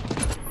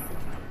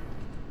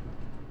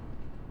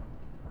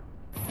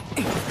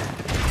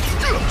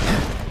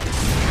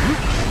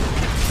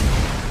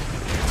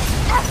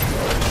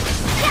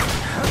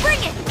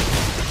 Bring it.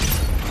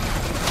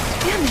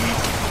 Damn it.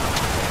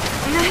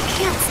 And I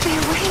can't stay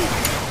awake.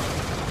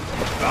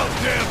 About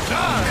damn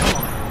time.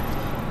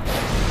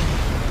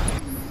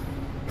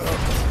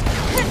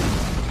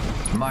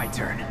 My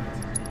turn.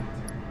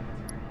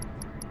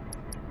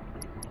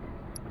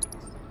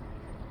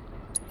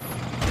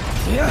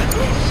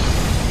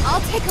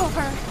 I'll take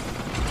over.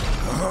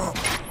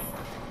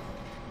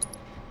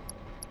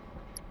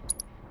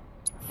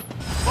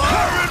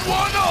 Fire in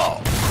one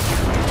all.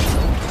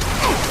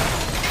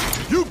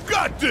 You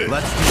got this.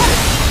 Let's do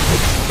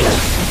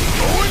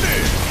Going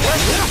in.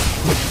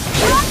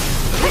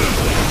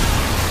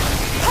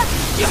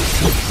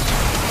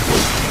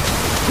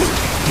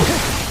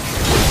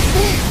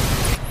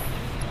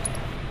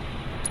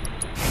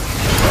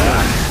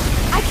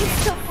 I can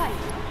still fight.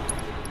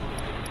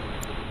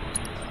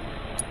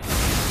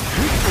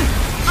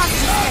 I'm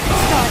just getting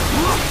started.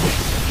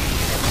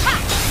 Ha!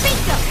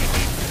 Bingo!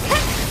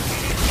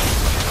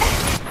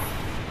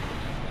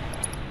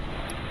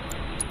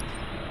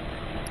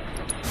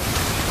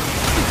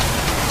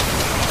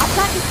 I've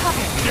got you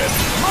covered. Yes,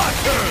 my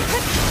turn.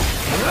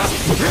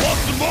 Want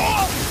some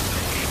more?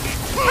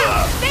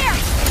 There!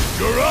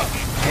 You're up.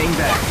 Hang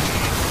back.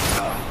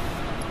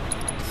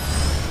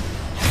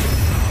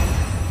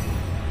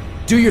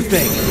 Do your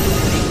thing.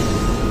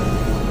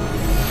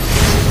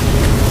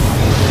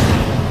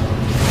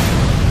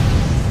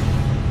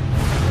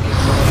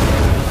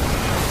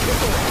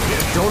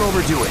 Don't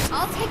overdo it.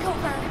 I'll take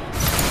over.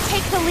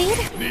 Take the lead?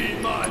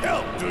 Need my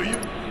help, do you?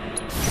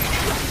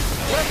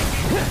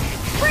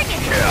 Bring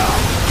it!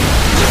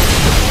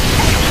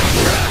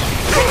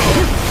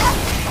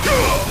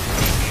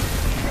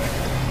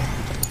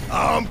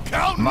 I'm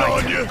counting My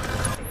on turn. you.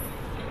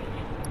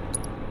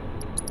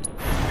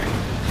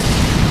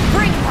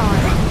 Bring it on!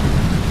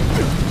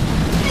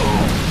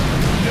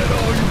 Get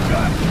all you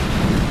got.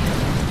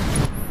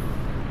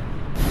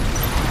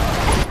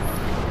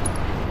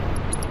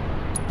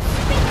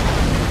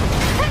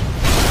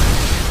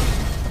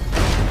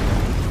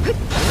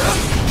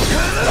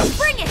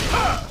 Bring it!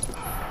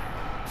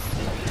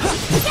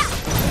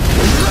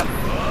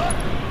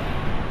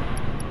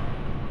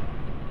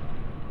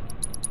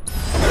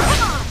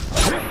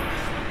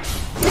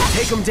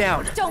 Take him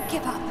down. Don't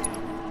give up.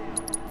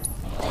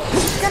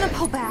 Gonna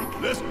pull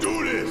back. Let's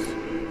do this.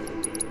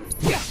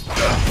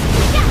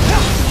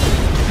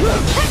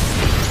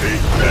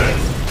 Eat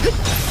this.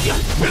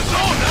 It's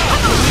on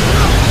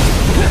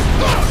now.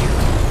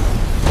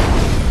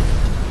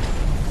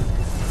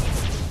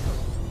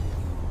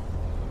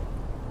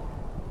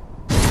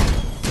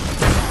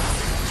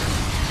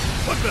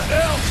 What the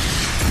hell?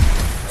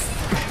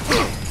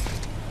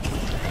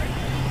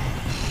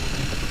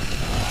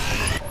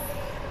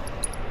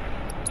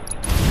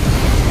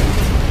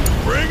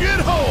 Bring it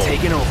home.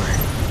 Taking over.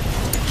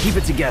 Keep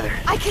it together.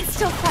 I can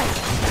still fight.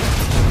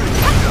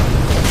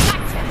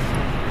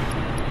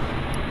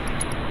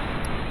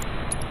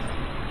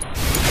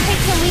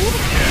 Take the lead?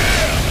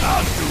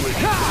 I'll do it.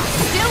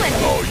 Doing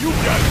it. Oh, you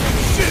got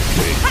shit,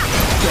 bitch. Ha!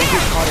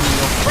 There!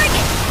 Bring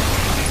it!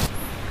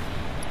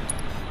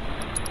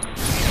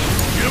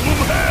 Give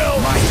them hell.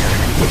 My turn.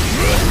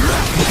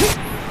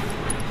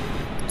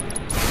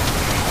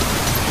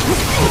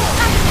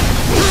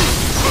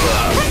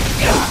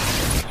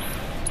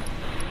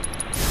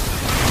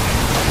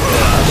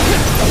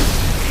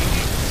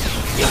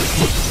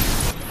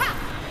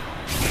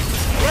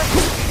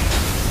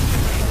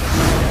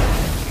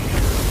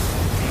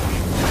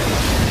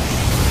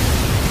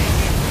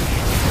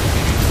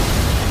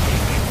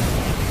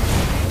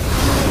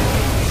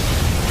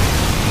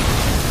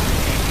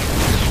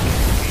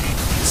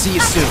 See you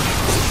soon.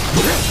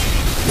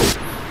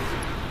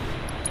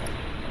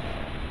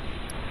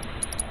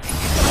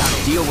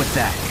 Deal with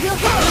that. We'll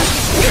hit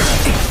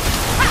you.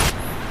 Ha!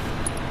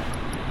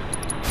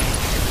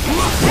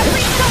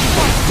 Every stop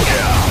point.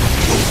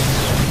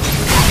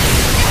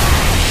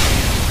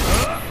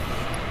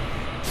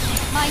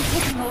 Mind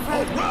taking over?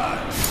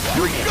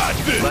 You got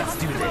this. Let's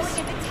do Throwing this.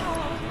 in the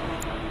towel.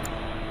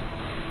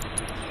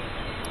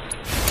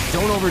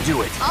 Don't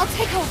overdo it. I'll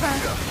take over.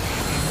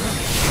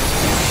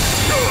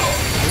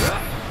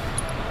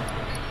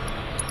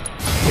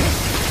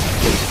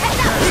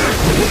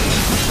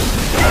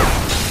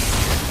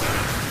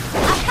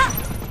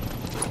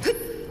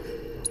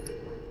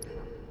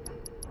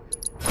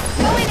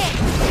 Going in.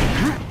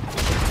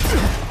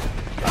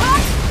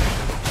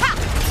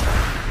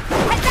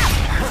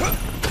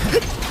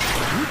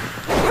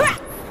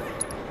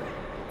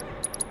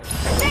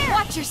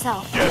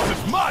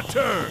 My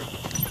turn!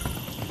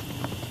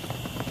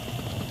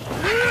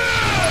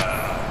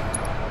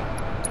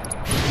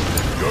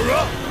 You're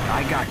up!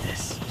 I got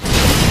this.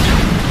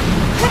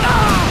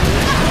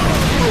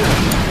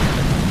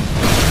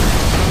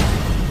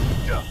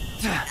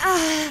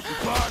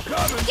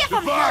 Give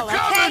him hell,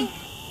 okay?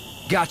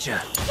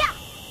 Gotcha. Yeah!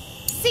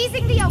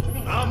 Seizing the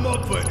opening! I'm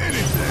up for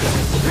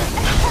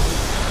anything!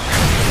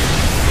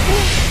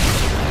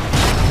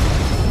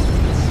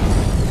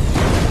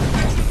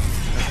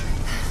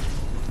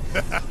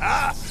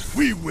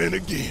 We win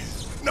again.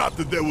 Not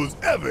that there was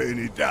ever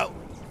any doubt.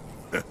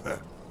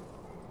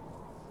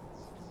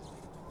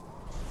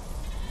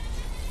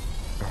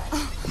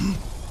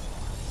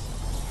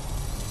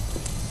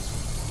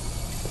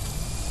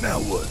 Now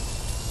what?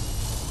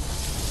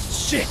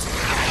 Shit!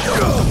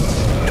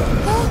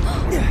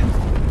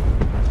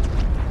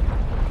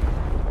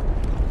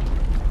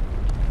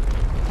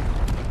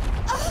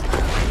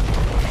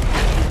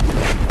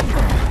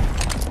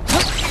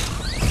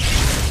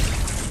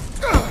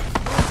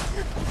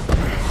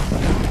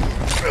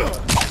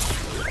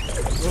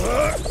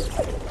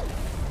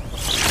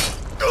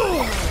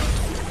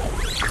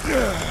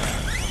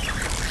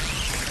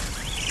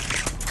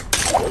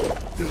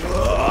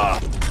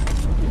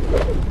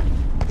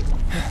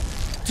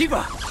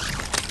 Diva!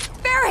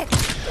 Barret!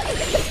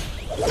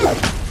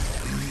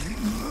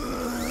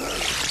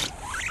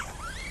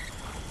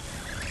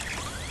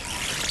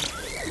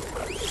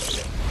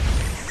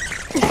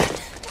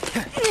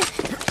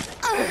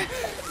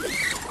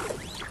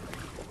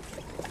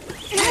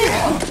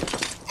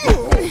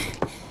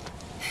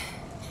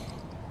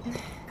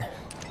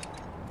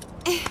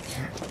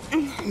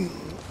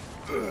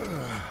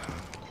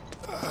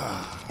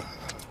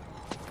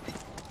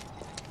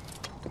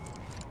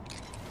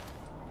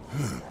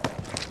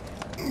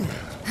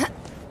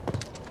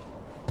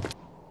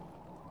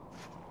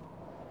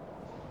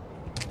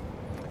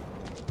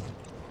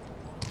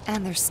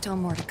 And there's still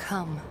more to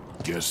come.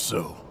 Guess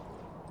so.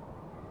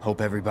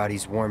 Hope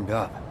everybody's warmed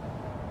up.